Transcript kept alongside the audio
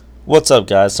What's up,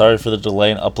 guys? Sorry for the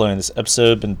delay in uploading this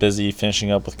episode. Been busy finishing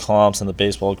up with comps and the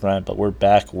baseball grind, but we're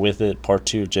back with it. Part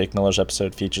 2 of Jake Miller's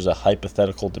episode features a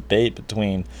hypothetical debate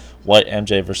between white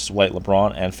MJ versus white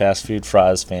LeBron and fast food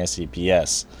fries fantasy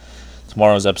BS.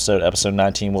 Tomorrow's episode, episode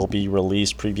 19, will be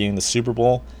released previewing the Super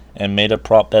Bowl and made up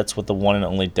prop bets with the one and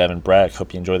only Devin Bragg.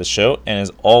 Hope you enjoy the show, and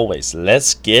as always,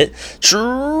 let's get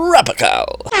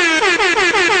tropical.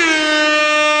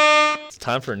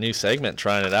 Time for a new segment,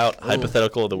 trying it out. Ooh.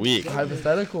 Hypothetical of the week.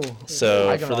 Hypothetical.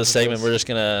 So for this segment, we're just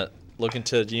gonna look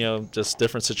into just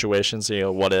different situations.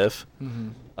 What if?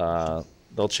 Mm-hmm.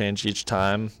 They'll change each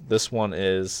time. This one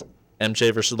is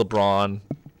MJ versus LeBron,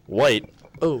 white.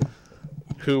 Oh.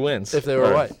 Who wins? If they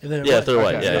were white. If they're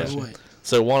white. Okay. Yeah.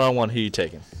 So 1-on-1, who you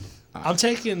taking? I'm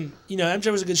taking.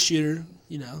 MJ was a good shooter.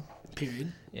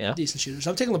 Period. Yeah. Decent shooter.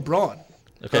 So I'm taking LeBron.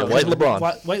 Okay, white LeBron.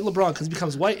 White LeBron, because he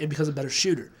becomes white and becomes a better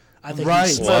shooter. I think right.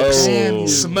 He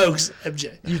smokes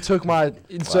MJ. You took my.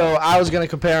 So I was gonna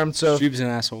compare him. So Shube's an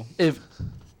asshole. If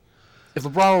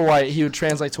LeBron were white, he would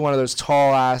translate to one of those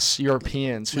tall ass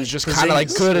Europeans who's just kind of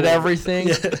like good at everything.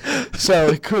 Yeah.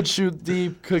 So he could shoot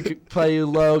deep, could play you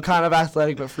low, kind of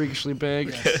athletic but freakishly big.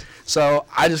 Yes. So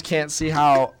I just can't see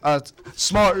how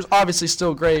smaller is obviously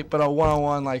still great, but a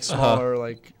 1-on-1 like smaller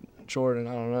like Jordan,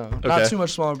 I don't know. Okay. Not too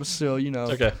much smaller, but still,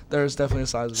 there's definitely a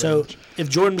size advantage. So if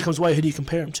Jordan becomes white, who do you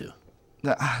compare him to?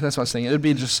 That's what I was thinking. It would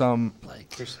be just some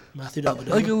like Matthew Dellavedova.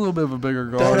 Like a little bit of a bigger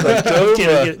guard.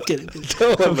 Get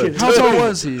it. How tall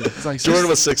was he? It's like Jordan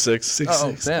was 6'6".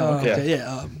 6'6". Damn. Okay.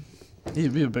 Yeah.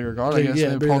 He'd be a bigger guard, I guess.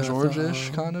 Maybe Paul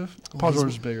George-ish, kind of. Paul George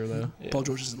is bigger, though. Yeah. Paul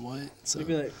George isn't white. So. You'd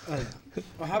be like,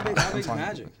 how big's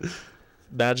Magic?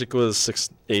 Magic was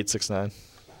 6'8", 6'9".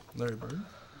 Larry Bird?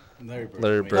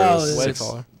 Larry Bird was way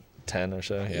taller. 10 or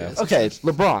so, yeah. Okay,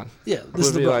 LeBron. Yeah,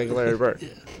 this would be like Larry Bird. Yeah.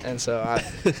 And so I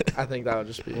think that would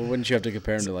just be. Well, wouldn't you have to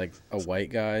compare him to like a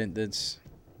white guy that's?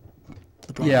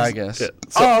 LeBron I guess. Yeah.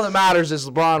 All that matters is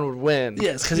LeBron would win.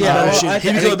 Yes, because he's a better shooter.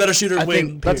 He'd become a better shooter.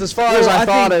 That's as far as I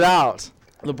thought it out.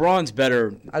 LeBron's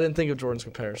better. I didn't think of Jordan's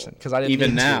comparison because I didn't even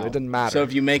need now. to. It didn't matter. So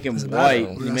if you make him white,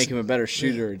 you make him a better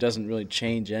shooter. It doesn't really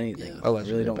change anything. Yeah.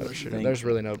 Allegedly a better shooter. There's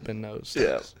really been no.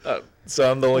 Yeah. So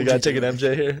I'm the only guy taking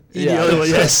MJ here. Yeah.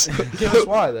 Yes. Give us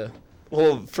why though.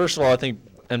 Well, first of all, I think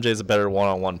MJ's a better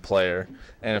one-on-one player,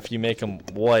 and if you make him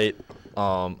white,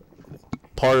 part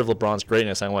of LeBron's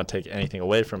greatness, I don't want to take anything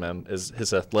away from him, is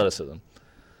his athleticism.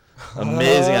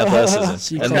 Amazing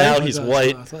athleticism. And now he's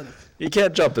white. He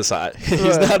can't jump as high.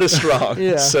 He's not as strong.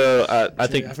 Yeah. So I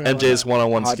think MJ's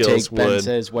one-on-one skills would. Ben would.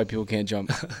 says white people can't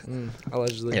jump.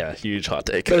 Allegedly. Yeah, huge hot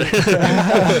take.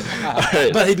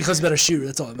 Right. But he becomes a better shooter.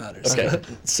 That's all that matters. Okay.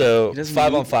 So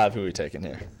 5-on-5, who are we taking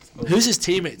here? Who's his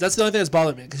teammates? That's the only thing that's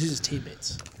bothering me, because who's his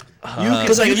teammates?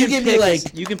 If you give me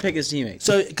you can pick his teammates.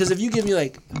 So, because if you give me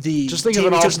the just think of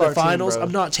an all-star the finals, team,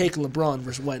 I'm not taking LeBron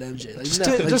versus white MJ. Like, just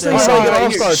think of an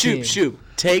all-star team. Shoot.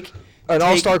 Take an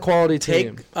all-star quality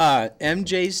team. Take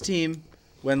MJ's team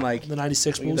when the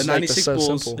 '96 Bulls. The '96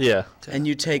 Bulls. Simple. Yeah. And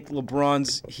you take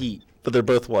LeBron's Heat. But they're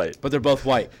both white.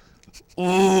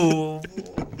 Ooh.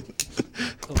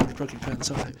 Broken pen,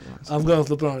 sorry. I'm going with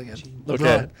LeBron again.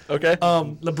 LeBron. Okay.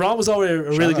 LeBron was already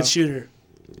a really good shooter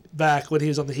back when he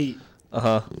was on the Heat.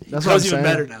 That's what even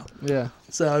better now. Yeah.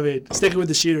 So I mean, sticking with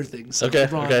the shooter thing. So okay.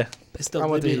 LeBron, Okay. I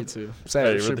went the Heat too.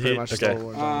 Pretty much okay.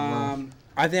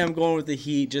 I think I'm going with the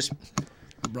Heat. Just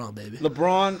LeBron, baby.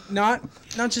 LeBron, not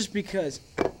just because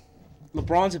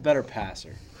LeBron's a better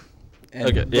passer. And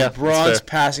LeBron's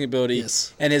passing ability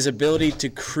and his ability to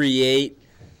create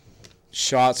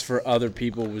shots for other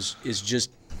people is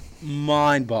just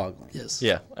mind-boggling. Yes.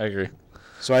 Yeah, I agree.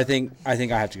 So I think I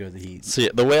have to go with the Heat. See,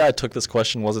 the way I took this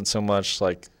question wasn't so much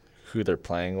like who they're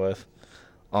playing with.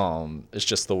 It's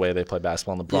just the way they play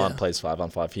basketball. And LeBron plays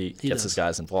 5-on-5. He gets his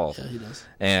guys involved. Yeah, he does.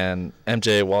 And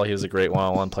MJ, while he was a great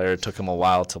one-on-one player, it took him a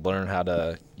while to learn how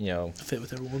to, fit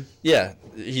with everyone. Yeah,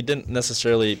 he didn't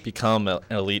necessarily become an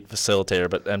elite facilitator,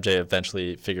 but MJ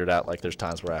eventually figured out like there's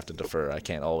times where I have to defer. I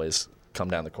can't always come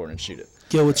down the court and shoot it.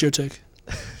 Gil, what's your take?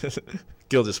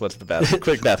 Gil just went to the bathroom.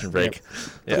 Quick bathroom break.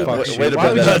 Yeah. Why would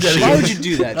you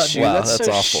do that? Shoot? Wow, that's so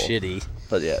awful. Shitty.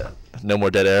 But yeah, no more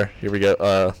dead air. Here we go.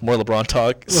 More LeBron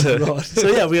talk. So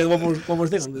yeah, we got one more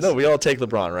thing on this. No, we all take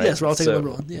LeBron, right? Yes, we're all taking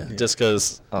LeBron. Yeah. Just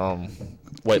because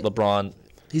white LeBron.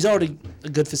 He's already a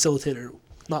good facilitator,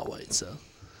 not white. So.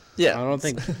 Yeah.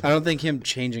 I don't think him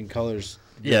changing colors.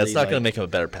 Really, it's not going to make him a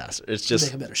better passer. It's just.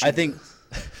 Make him better shooter. I think.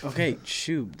 Okay,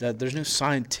 shoot. There's no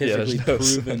scientifically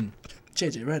proven.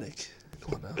 JJ Redick.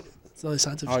 Come on now. It's the only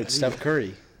scientific. All right, Steph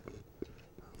Curry.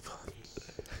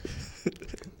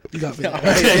 You got me.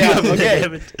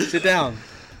 Okay, sit down.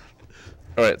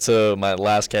 All right, so my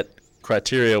last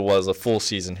criteria was a full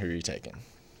season, who are you taking?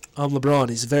 LeBron.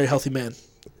 He's a very healthy man.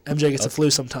 MJ gets a flu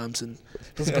sometimes and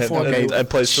doesn't perform. And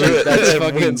plays through it. That's and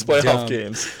fucking wins playoff dumb.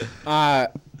 games.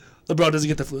 LeBron doesn't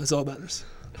get the flu. That's all that matters.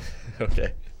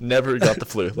 Okay. Never got the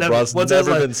flu. Never. LeBron's Once in his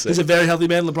never life. been sick. He's a very healthy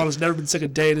man. LeBron has never been sick a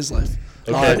day in his life.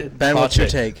 Okay. Ben, what's your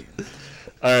take?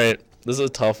 All right. This is a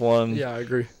tough one. Yeah, I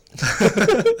agree.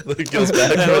 It goes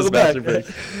back. Yeah, Goes welcome back.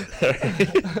 back.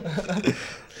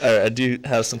 All right. I do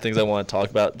have some things I want to talk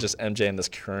about. Just MJ in this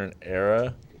current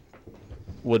era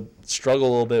would struggle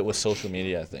a little bit with social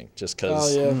media, I think, just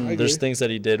because I there's agree. things that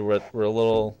he did were a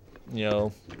little,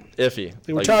 iffy.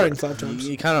 They were retiring 5 times.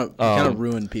 He kind of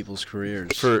ruined people's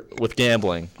careers. With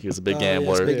gambling. He was a big Yes,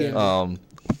 gambler. big gambler.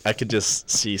 I could just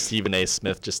see Stephen A.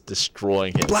 Smith just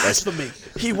destroying him. Blasphemy.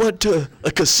 Like, he went to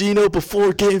a casino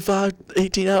before Game 5,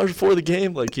 18 hours before the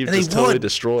game. Like, he would And he just totally won.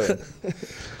 destroy him.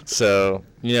 So,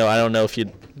 I don't know if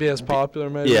he'd... Be as popular,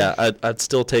 maybe. Yeah, I'd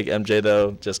still take MJ,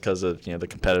 though, just because of, the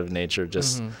competitive nature.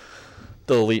 Just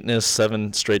the eliteness,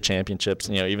 7 straight championships.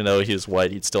 Even though he was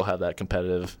white, he'd still have that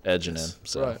competitive edge in him.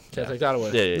 So, Right. Can't take that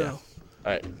away. Yeah. No. All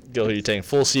right, Gil, who are you taking?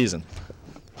 Full season.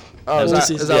 Oh, Full is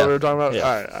season. that Yeah. what we're talking about?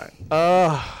 Yeah. All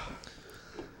right.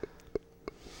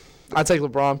 I'd take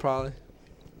LeBron probably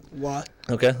Why?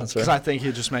 Okay, that's because fair. I think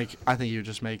he'd just make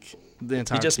the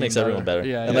entire. He just team makes everyone better.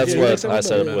 Yeah, and yeah. that's He what makes I everyone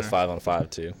said better. with 5-on-5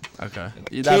 too. Okay.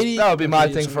 Katie- That would be my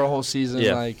Katie thing is for a whole season.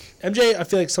 Yeah. Like, MJ, I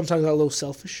feel like sometimes got a little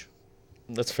selfish.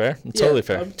 That's fair. Totally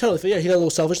fair. Totally fair. Yeah, he got a little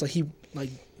selfish. Like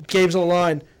games on the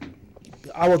line.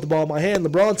 I want the ball in my hand.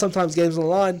 LeBron sometimes games on the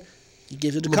line. He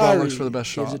gives it to LeBron Kyrie. looks for the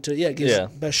best gives shot. It to, gives Yeah. the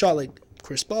best shot like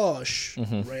Chris Bosh,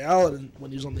 Ray Allen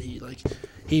when he was on the Heat. Like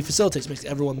he facilitates, makes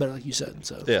everyone better, like you said.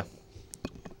 So Yeah.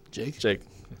 Jake,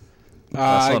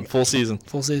 Last one, full season.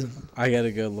 full season. I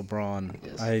gotta go LeBron.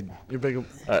 Yes. you're big. All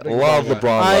right, Big love LeBron LeBron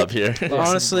guy. love here.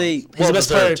 Honestly, He's the best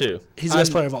deserved, player too. He's the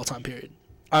best player of all time. Period.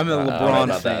 I'm a I don't know LeBron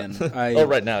about fan. that.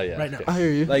 Right now, yeah. Right now. Okay. I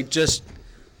hear you. Like, just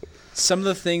some of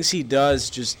the things he does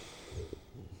just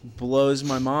blows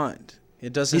my mind.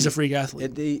 It doesn't. He's a freak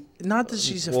athlete. Not that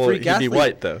she's a Well, freak he'd athlete. be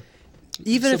white though.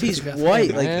 Even Still if he's freak athlete.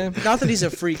 white, Man. like not that he's a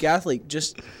freak athlete,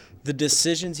 just the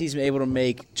decisions he's able to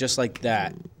make, just like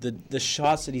that. The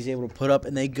shots that he's able to put up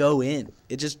and they go in.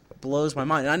 It just blows my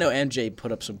mind. And I know MJ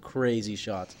put up some crazy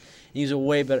shots. He's a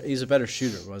better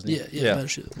shooter, wasn't he? Yeah, better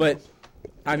shooter. But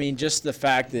I mean, just the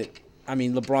fact that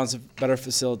LeBron's a better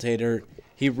facilitator.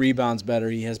 He rebounds better.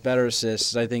 He has better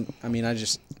assists. I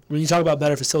just When you talk about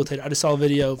better facilitator, I just saw a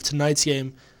video of tonight's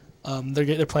game.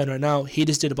 They're playing right now. He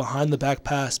just did a behind the back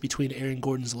pass between Aaron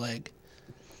Gordon's leg,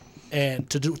 and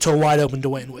to a wide open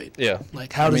Dwayne Wade. Yeah.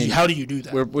 Like how do you do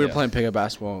that? we were Yeah. playing pickup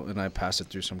basketball, and I passed it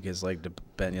through some kid's leg to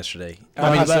Ben yesterday.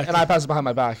 I mean, and I pass it behind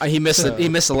my back. He missed the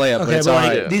layup, but okay, it's but all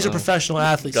like right. these are professional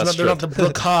athletes. Got They're not the stripped.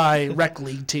 Brook High rec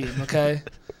league team. Okay.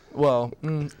 Well,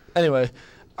 anyway,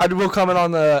 I will comment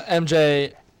on the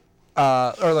MJ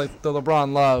or like the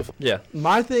LeBron love. Yeah.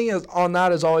 My thing is on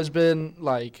that has always been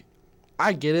like,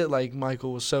 I get it. Like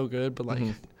Michael was so good, but like,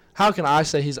 how can I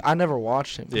say I never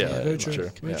watched him. Yeah. very true.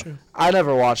 Sure. Very Yeah. true. I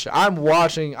never watched it. I've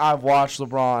watched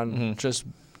LeBron just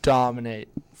dominate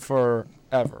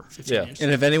forever. 15 Yeah. years.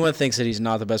 And if anyone thinks that he's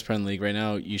not the best player in the league right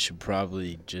now, you should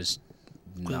probably just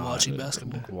Quit not watching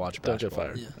basketball. Watch Don't get basketball.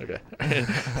 fired. Yeah. Okay. I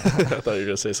thought you were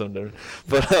gonna say something different.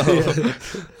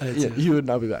 But Yeah, you would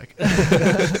not be back.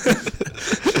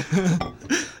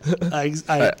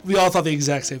 We all thought the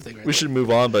exact same thing. Right. we should move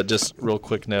on. But just real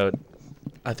quick note,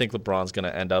 I think LeBron's gonna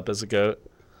end up as a GOAT,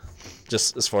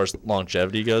 just as far as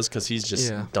longevity goes, because he's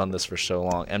just done this for so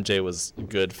long. MJ was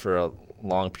good for a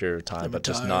long period of time, but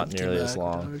just not nearly as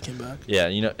long. Came back. Yeah,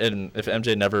 and if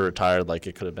MJ never retired, like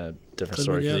it could have been a different Could've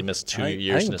story been, because yeah. he missed 2 I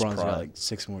years in think his LeBron's got prime. like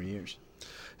 6 more years.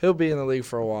 He'll be in the league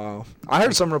for a while. I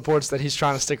heard some reports that he's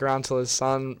trying to stick around till his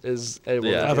son is able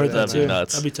Yeah, to. I've get heard in. that that'd be too.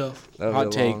 nuts. That'd be tough. That'd be Hot a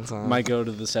take: long time. might go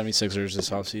to the 76ers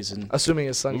this offseason. Assuming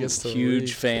his son gets to the Huge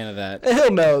league. fan of that. And he'll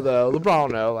know though. LeBron will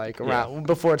know like around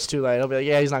before it's too late. He'll be like,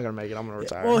 yeah, he's not gonna make it. I'm gonna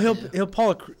retire. Well,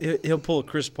 he'll pull a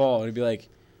Chris Paul and he'll be like,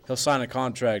 he'll sign a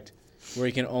contract where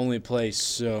he can only play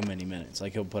so many minutes.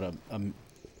 Like he'll put a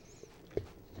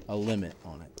limit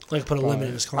on it. Like put a limit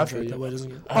in his I feel contract. you. That way it doesn't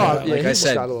get. Oh, yeah, like I he's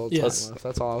said, got a little time yeah. left.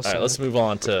 That's all I was All right, saying. let's move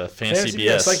on to Fantasy BS.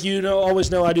 BS. Like you always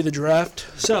know, I do the draft.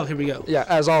 So here we go. Yeah,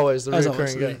 as always, the As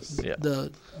recurring always, guest. Yeah. the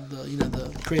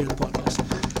creator of the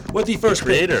podcast. With the first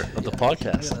Creator pick, of the I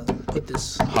podcast. gotta put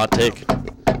this. Hot take.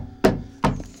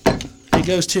 It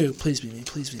goes to please be me,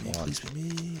 please be me, please be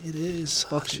me. It is.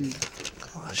 Fuck you.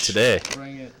 Gosh. Today.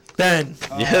 Bring it. Ben,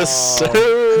 Yes, have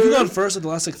sir. you gone first in the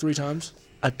last like 3 times?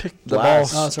 I picked The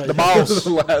last. balls. Oh, that's right. The balls. The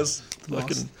last. The balls.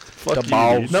 Fucking fuck The you,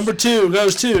 balls. dude. Number 2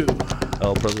 goes to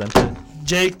El Presidente.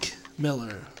 Jake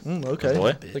Miller. Okay.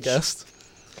 Boy. The guest.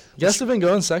 Guests have been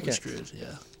going We're second. screwed,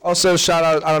 yeah. Also, shout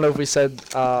out. I don't know if we said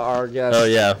our guest. Oh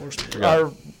yeah.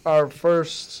 Forgot. Our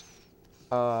first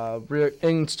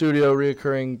in studio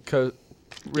reoccurring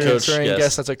yes.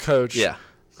 guest that's a coach. Yeah.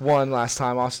 Won last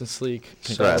time, Austin Sleek.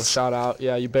 Congrats. So shout out.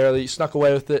 Yeah, you snuck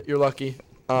away with it. You're lucky.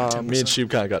 Me and Shub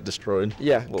kind of got destroyed.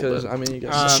 Yeah, little because bit. I mean, you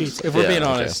guys. If we're Yeah, being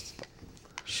okay. honest,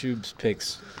 Shub's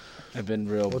picks have been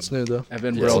real. What's new though? Have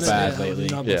been Yeah, real what's bad Have lately. you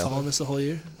not been Yeah. following this the whole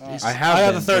year? Jeez. I have I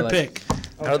have been, the third but, like, pick.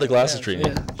 How are the glasses treating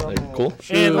you? Yeah. They're cool.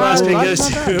 And last pick Well, goes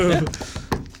to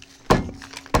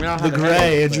the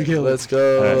gray Andrew Gillen. Let's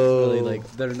go. Really, like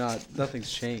they're not.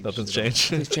 Nothing's changed. Nothing's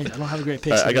changed. It's changed. I don't have a great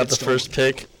pick. All so right, I got the it's first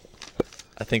pick.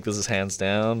 I think this is hands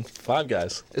down Five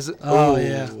Guys. Is it? Oh,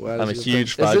 yeah. that I'm is a good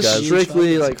huge pick. Five Is this Guys. strictly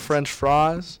Huge Five like French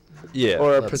fries Yeah.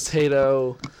 or a that's-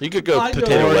 potato You could go I'd go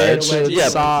potato oriented wedge. wedge Yeah,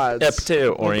 sides? yeah,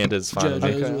 potato oriented is fine. with me.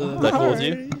 JoJo's Okay. with Is that cool with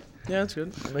you? Yeah, that's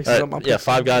good. Mixes All up my right, yeah, picks.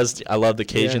 Five Guys. I love the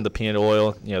Cajun, Yeah. the peanut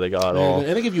oil. You know, they got it Very all. good.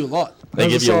 And they give you a lot. They That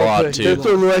give was you a solid lot pick. too. They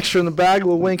throw a little extra in the bag. A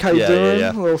little wink. How you Yeah, doing?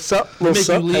 yeah. A little sup. They Little make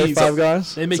sup. you Hey, leave. Five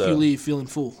Guys. They make So- you leave feeling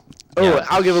full. Oh, Yeah,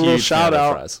 I'll give a little huge fan shout of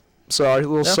out. fries. So our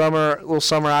little Yeah.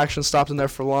 summer action stopped in there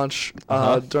for lunch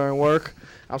Uh-huh. during work.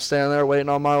 I'm standing there waiting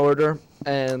on my order,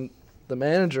 and the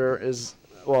manager is.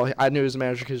 Well, I knew he was the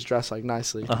manager because he's dressed like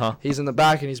nicely. Uh-huh. He's in the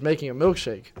back and he's making a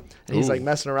milkshake, and he's Ooh. like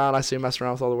messing around. I see him messing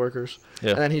around with all the workers,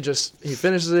 Yeah. and then he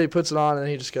finishes it, he puts it on, and then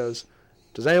he just goes,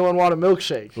 "Does anyone want a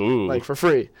milkshake?" Ooh. Like for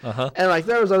free. Uh-huh. And like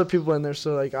there was other people in there,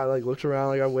 so like I like looked around,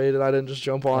 like I waited, I didn't just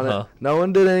jump on Uh-huh. it. No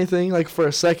one did anything like for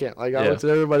a second. Like I Yeah. looked at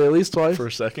everybody at least twice. For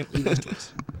a second.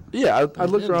 Yeah, I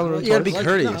looked around the room. You gotta be twice.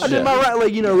 courteous. I did my right,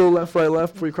 like, a little left, right,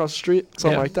 left before you cross the street,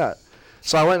 something Yeah. like that.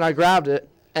 So I went and I grabbed it,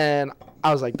 and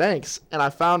I was like, thanks. And I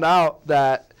found out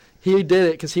that he did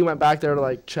it because he went back there to,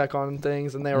 like, check on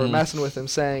things, and they were messing with him,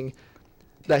 saying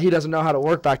that he doesn't know how to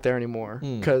work back there anymore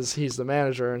because he's the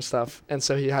manager and stuff. And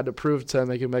so he had to prove to him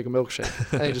he could make a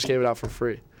milkshake, and he just gave it out for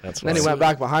free. That's And then he funny. went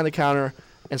back behind the counter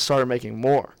and started making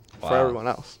more for Wow. everyone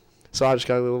else. So I just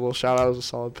got a little shout out. It was a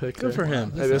solid pick. Good there. for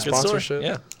him. Maybe a Good story. sponsorship.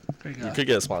 Yeah. Great You guy. could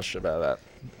get a sponsorship out of that.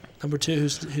 Number two,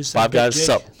 who's Five second pick? Guys, Jake,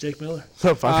 sup? Jake Miller.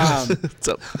 So fine. What's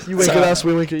up? You wink at us,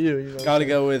 we wink at you. You know. Got to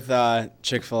go with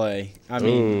Chick-fil-A. I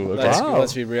mean, Ooh, okay. Wow.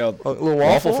 let's be real. A little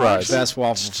Waffle fries. Best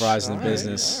waffle fries in the Alright,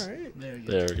 business. alright. Very good.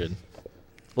 They're good.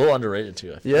 A little underrated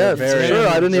too. I feel. Yeah, Very- for sure.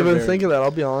 I didn't they're even very- think of that.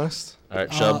 I'll be honest. All right,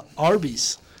 Shub.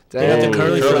 Arby's. Damn, Ooh,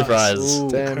 curly curly fries. fries. Ooh,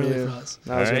 Damn curly you. fries.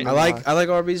 That was Alright. gonna be I like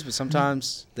Arby's, but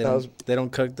sometimes they That don't was- they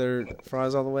don't cook their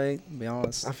fries all the way. To be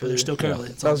honest. I But feel they're you. still curly.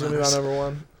 That's That all was gonna be my matters. number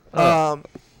one.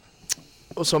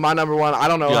 Oh. So my number one, I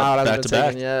don't know You got how it hasn't back been to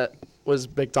taken yet, was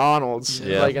McDonald's.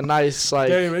 Yeah. Like a nice like.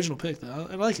 Very original pick, though.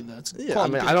 I like it. That's Yeah, I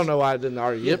quality mean, pick. I don't know why I didn't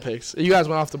already get picks. You guys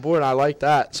went off the board, and I like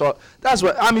that. So that's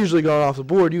what I'm usually going off the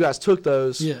board. You guys took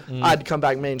those. Yeah. Mm. I had to come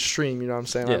back mainstream. You know what I'm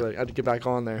saying? Yeah. I had to get back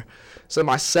on there. So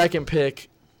my second pick,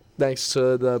 thanks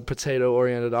to the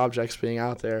potato-oriented objects being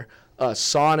out there,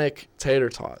 Sonic tater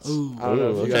tots. Ooh. I don't know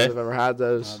if Ooh, you okay. guys have ever had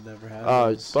those. I've never had Oh,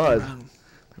 those. bud, Um,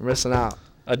 you're missing out.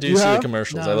 I do You see have? the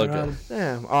commercials. no, I look no, good.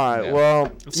 Damn. All right. Yeah.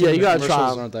 Well, seen yeah, you the gotta try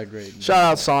Commercials 'em. aren't that great. Shout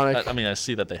out Sonic. I mean, I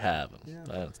see that they have them.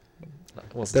 Yeah.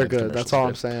 Wasn't They're saying good. That's all I'm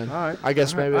commercials saying. All right. I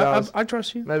guess All right. maybe I was- I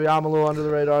trust you. Maybe I'm a little under the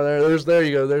radar there. There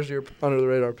you go. There's your under the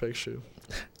radar pick shoe.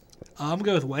 I'm going to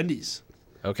go with Wendy's.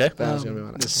 good. Okay. That was gonna be my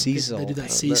The next. sea They salt. do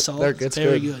that sea salt. They're, It's it's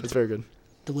very good. good. It's very good.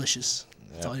 Delicious.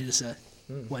 That's all I need to say.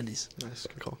 Mm. Wendy's. Nice.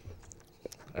 Good call.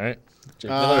 All right.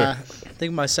 Jake I Miller.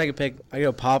 think my second pick, I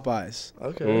go Popeyes.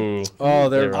 Okay. Ooh. Oh,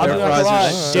 their They're I'm Their not fries gonna lie.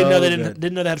 are so Didn't know they good.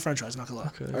 didn't know they had French fries. Not gonna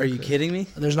lie. Okay. Are you kidding me?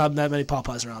 There's not that many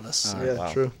Popeyes around us. All Yeah,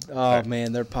 Wow. true. Oh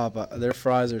man, their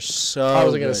fries are so. I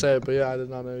wasn't gonna good. say it, but yeah, I did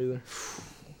not know either.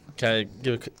 Can I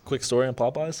give a quick story on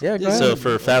Popeyes? Yeah, go Yeah. ahead. So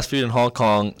for fast food in Hong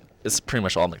Kong, it's pretty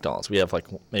much all McDonald's. We have like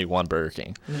maybe one Burger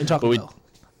King. And Taco But we Bell.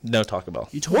 no Taco Bell.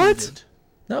 You told me you What? did.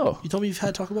 No. You told me you've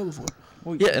had Taco Bell before.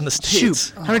 Yeah, in the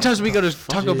States. How many times do we go to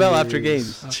Taco Bell after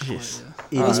games? Not Jeez. quite,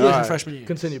 yeah. This All was right. in freshman year.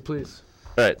 Continue, please.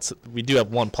 All right, so we do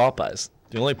have one Popeyes.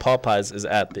 The only Popeyes is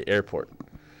at the airport.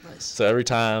 Nice. So every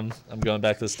time I'm going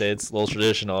back to the States, little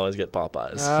tradition, I always get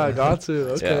Popeyes. Ah, got to.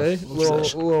 Okay. Yeah.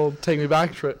 Little take me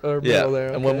back trip or Yeah, meal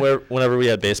there. and okay. whenever we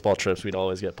had baseball trips, we'd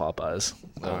always get Popeyes.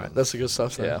 All right, that's the good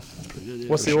stuff. Then. Yeah. Pretty good, yeah.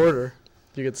 What's the order?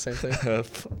 Do you get the same thing?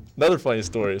 Another funny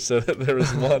story. So there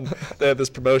was one. They had this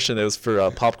promotion. It was for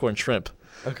popcorn shrimp,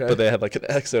 Okay. but they had like an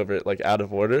X over it, like out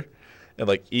of order, and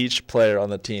like each player on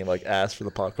the team like asked for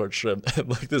the popcorn shrimp, and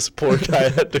like this poor guy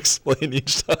had to explain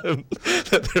each time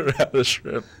that they were out of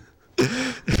shrimp.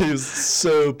 He was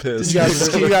so pissed. You guys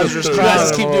just You guys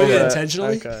crying keep a doing little it bit.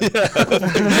 intentionally? Okay.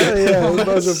 yeah, it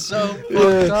was so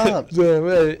fucked up. Damn,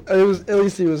 hey, it was at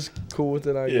least he was cool with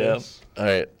it, I guess. All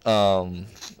right.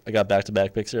 I got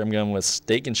back-to-back picks here. I'm going with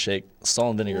steak and shake, salt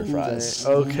and vinegar fries.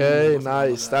 Okay,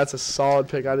 nice. That's a solid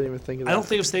pick. I didn't even think of that. I don't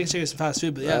think of steak and shake as fast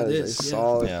food, but yeah, That it is is. a Yeah.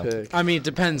 solid Yeah. pick. I mean, it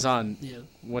depends on Yeah,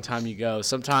 what time you go.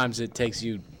 Sometimes it takes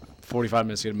you 45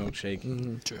 minutes to get a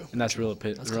milkshake, true. and that's real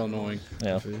annoying.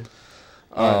 Yeah.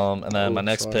 Alright. And then my Oh,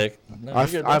 next sorry. pick. No, I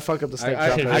you're good, bro. fuck up the steak I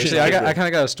chop. actually, I kind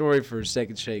of got a story for Steak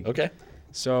and Shake. Okay.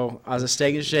 So I was at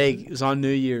Steak and Shake. It was on New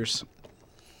Year's,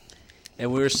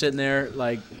 and we were sitting there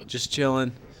like just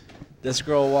chilling. This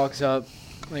girl walks up,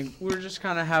 like we were just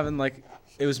kind of having like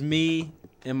it was me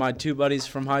and my two buddies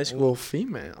from high A school, little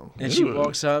female. and she Ooh.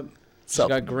 walks up. She's Sup?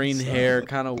 got green hair,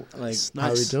 kind of like How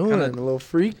we Nice. doing? Kinda- a little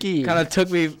freaky. kind of took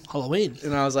me, Halloween.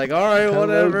 and I was like, all right, Hello,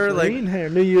 whatever. Like green hair.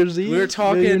 New Year's Eve. we were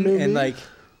talking, New Year, new and me. like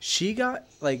she got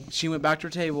like she went back to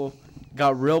her table,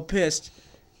 got real pissed,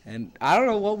 and I don't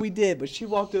know what we did, but she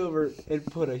walked over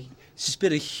and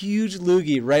spit a huge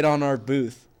loogie right on our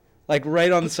booth, like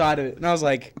right on the side of it, and I was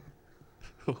like,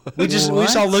 we just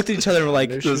What? looked at each other and were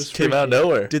like, She was Just came out of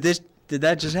nowhere. did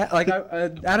that just like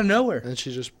out of nowhere? and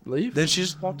she just leave. Then she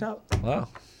just walked out. Wow.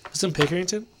 Was it in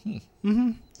Pickerington?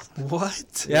 Mm-hmm.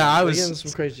 What? Yeah, I We're getting was.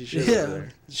 some crazy shit Yeah. over there.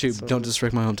 Shoot, So- don't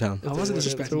disrespect my hometown. I wasn't It's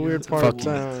disrespecting a you. weird part Fuck of you.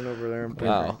 town over there in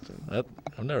Wow. Pickerington.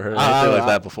 I've never heard anything like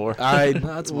that before. I No,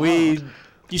 that's we. wild.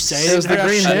 You say It was the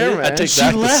green hair, man. I take She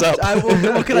back the left. sup.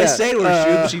 What can I say to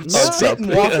her? She spit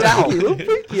and walked out. A little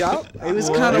freaky out. It was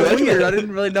kind of weird. I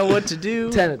didn't really know what to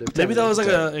do. Tentative. Maybe that was like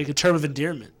a term of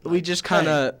endearment. We just kind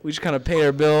of paid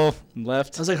her bill and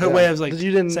left. That was like her way of like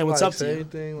you didn't saying what's like, up to say you.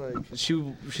 anything. Like She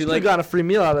like like got a free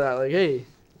meal out of that. Like, hey,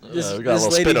 We got a little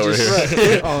lady spit over just-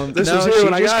 here. this no, was here she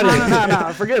when I just got kinda- it.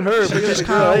 Nah, forget her. She Forget just the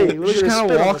girl. Hey, look at this kind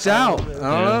spit of on walked the side. out. I don't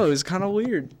know. It was kind of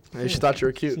weird. Hey, she thought you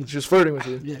were cute. She was flirting with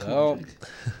you. Yeah. Oh,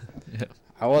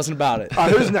 I wasn't about it. All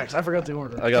right, who's next? I forgot the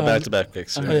order. I got back-to-back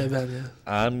picks. Oh, here. yeah, man, yeah.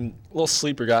 I'm a little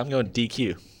sleeper guy. I'm going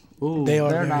DQ. Ooh, They are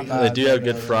they're very not good. bad. They do have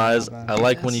good They're fries. not I bad.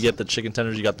 like when you get the chicken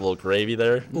tenders. You got the little gravy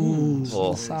there. Ooh.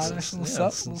 Little Side dish, little yeah,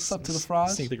 sup, little sup to the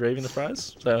fries. Sneak the gravy in the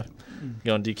fries. So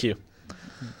going DQ.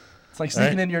 It's like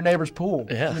sneaking into your neighbor's pool.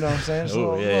 Yeah. You know what I'm saying? It's a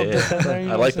Oh little yeah, different there, you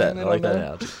know I what like I'm that. saying? I They like don't that know.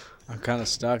 analogy. I'm kind of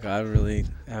stuck. I really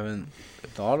haven't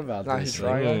thought about Not this. huge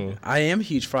fry guy? Ooh. I am a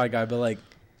huge fry guy, but like,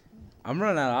 I'm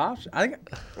running out of options. I think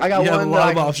I got You have one. a That lot I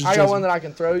of can, options, I got Justin. one that I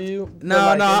can throw you. but, No,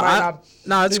 like, no, it might I- not,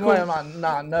 no, it's people cool. might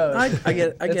not know. I get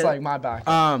it. I get it's it. like my back.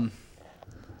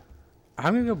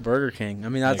 I'm gonna go Burger King. I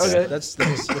mean, that's Okay. that's.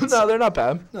 No, they're not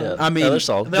bad. Yeah, I mean, they're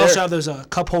solid. And they also have those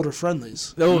cup holder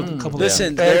friendlies. Oh, couple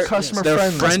listen, They're their customer their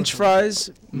friendly. French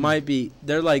fries might be.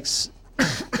 They're like,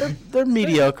 they're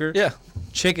mediocre. Yeah.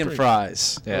 Chicken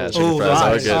fries. Yeah, Oh, chicken fries are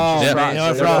fries. good. Oh, yeah. fries. They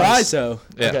are They're fries. fries though.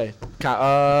 Yeah. Okay.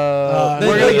 We're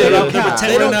They gonna get don't the count.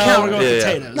 potato. They don't We're count. going with Yeah,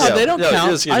 yeah. potatoes. No, they don't Yeah,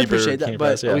 count. just give I you appreciate Burger King that,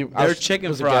 but fries, yeah. their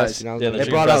chicken fries. Yeah, the They chicken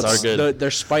brought fries out are good.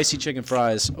 their spicy chicken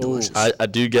fries. Oh, I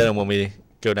do get them when we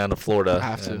go down to Florida. I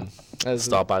have to. and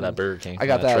Stop by that Burger King. I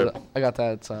got on that that. trip. I got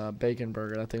that bacon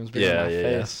burger. That thing was big Yeah, on my yeah,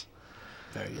 yeah. face.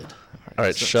 Very good. All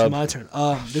right, So shove. my turn.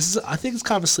 This is I think it's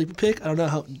kind of a sleeper pick. I don't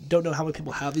know how many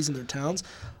people have these in their towns.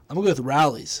 I'm gonna go with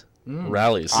Rallies.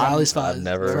 Rallies. Rallies I've fries.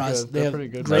 never. Fries. good. They They're have pretty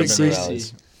good. great Never been to seasoning.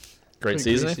 Rallies. Great Pretty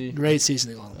seasoning. greasy. Great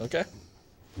seasoning on them. Okay.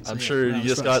 I'm yeah, sure you Rallies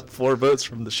just fries. got 4 votes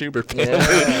from the Schubert family.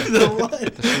 Yeah. The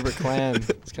what? The Schubert clan.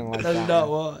 It's kind of like That that. is not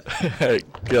one. what. All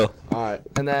right, go. All right,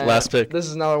 and then Last pick. This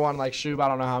is another one like Shub. I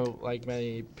don't know how like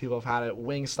many people have had it.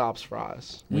 Wingstop's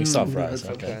fries. Wingstop fries.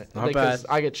 Okay. Okay. I Not think 'cause bad.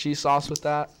 I get cheese sauce with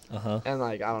that, Uh-huh. and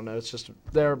like I don't know, it's just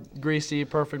they're greasy,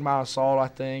 perfect amount of salt, I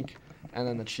think, and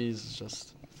then the cheese is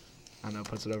just, I don't know,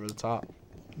 puts it over the top.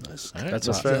 Nice. All right, That's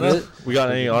that's hot. fair Is that enough. We got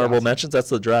any honorable mentions? That's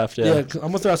the draft, Yeah, yeah. I'm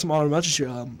gonna throw out some honorable mentions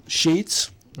here. Sheets.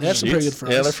 They have some pretty good Sheets?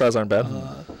 fries. Yeah, their fries aren't bad.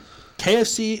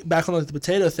 KFC, back on like the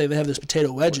potato thing, they have those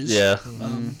potato wedges. yeah.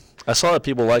 Um, I saw that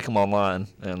people like them online,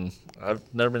 and I've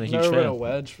never been a huge Never been a fan.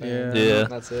 wedge fan. Yeah.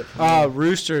 That's it.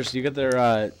 Roosters. You get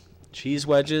their cheese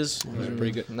wedges. Those are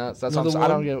pretty good. No, that's Another I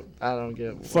don't one? get. I don't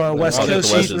get. for our West I'll get the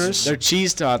Coast wedges. listeners, Their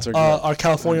cheese tots are good. our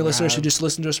California Never listeners who have. just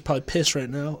listen to us are probably pissed right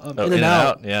now. Oh,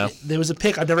 In-N-Out. yeah. There was a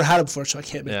pick. I've never had it before, so I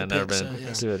can't make Yeah, the never pick. been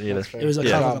So, yeah. to it either. That's fair. It was like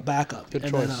Yeah. kind of like a backup. Good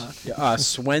And choice. Then,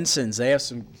 Swenson's. They have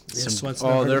some. Yeah, some Swenson,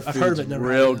 I've heard their of- I've heard of food's it,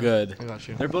 never had real it. good. I got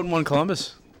you. They're building one in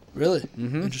Columbus. really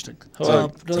Mhm. interesting.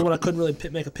 So- Another one I couldn't really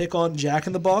make a pick on. Jack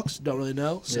in the Box. Don't really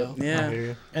know. So I Yeah. hear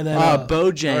you. and then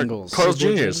Bojangles. Carl's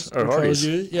Jr.'s or Carl's Hardee's.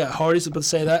 Jr. Yeah, Hardee's. But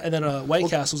say that, and then White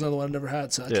Castle's another one I never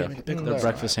had, so I Yeah. can't make a pick on Their those.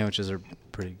 breakfast sandwiches are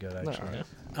pretty good, actually. Yeah.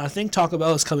 I think Taco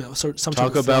Bell is coming out. So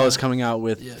Taco Bell is coming out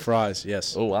with Yeah. fries.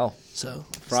 Yes. Oh wow. So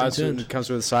Fries stay tuned. comes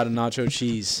with a side of nacho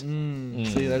cheese.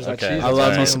 See, there's that Okay. cheese. I that's love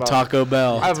what me I'm some talking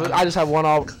about. Taco Bell. I just have one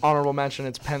honorable mention.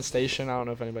 It's Penn Station. I don't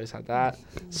know if anybody's had that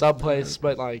sub place,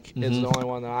 but like it's the only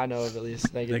one that I know of at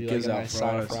least. They give That you like gives a out nice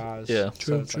side of fries. fries. Yeah. So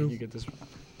True, it's true. like you get this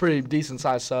pretty decent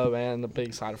sized sub and the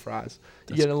big side of fries.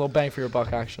 You get a little bang for your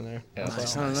buck action there. Yeah. So,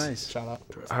 Sounds nice. Shout out.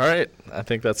 All right. I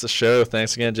think that's the show.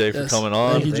 Thanks again, Jay, for Yes. coming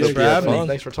on. Thank you, Hope Jay, for had having me. fun.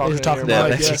 Thanks for talking. Thanks for talking to to Yeah,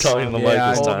 Mike, thanks for yes. talking to the mic Yeah,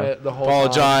 this Hold time. it the whole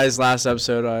Apologize. Last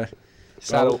episode, I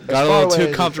time. got a little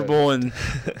too comfortable and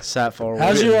sat far away.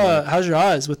 How's your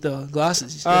eyes with the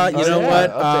glasses? You know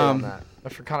what? I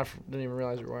kind of didn't even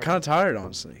realize you were wearing. Kind of tired,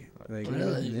 honestly. Like,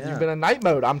 Really? Yeah. You've been in night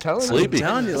mode. I'm telling Sleepy. you. I'm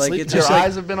telling you, like it's Your just eyes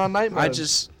like, have been on night mode.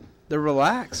 they're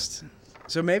relaxed.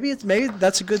 So maybe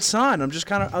that's a good sign. I'm just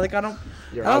kind of like I don't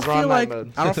Your feel eyes are on like night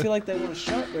mode. I don't feel like they want to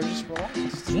shut. They're just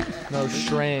relaxed. No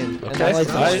strain. And Okay. that's like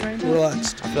the that. strain.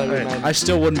 Relaxed. I feel like we're not- I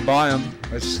still wouldn't buy them.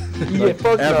 Yeah,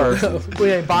 fuck ever. no.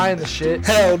 We ain't buying the shit.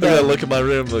 Hell Look at that look at my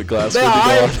room. The glass They're would be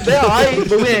alright, gone. they're alright,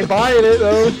 but we ain't buying it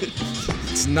though.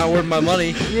 It's not worth my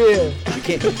money. Yeah, You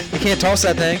can't toss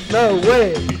that thing. no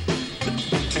way.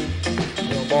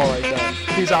 Ball like that.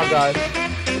 Peace out, guys.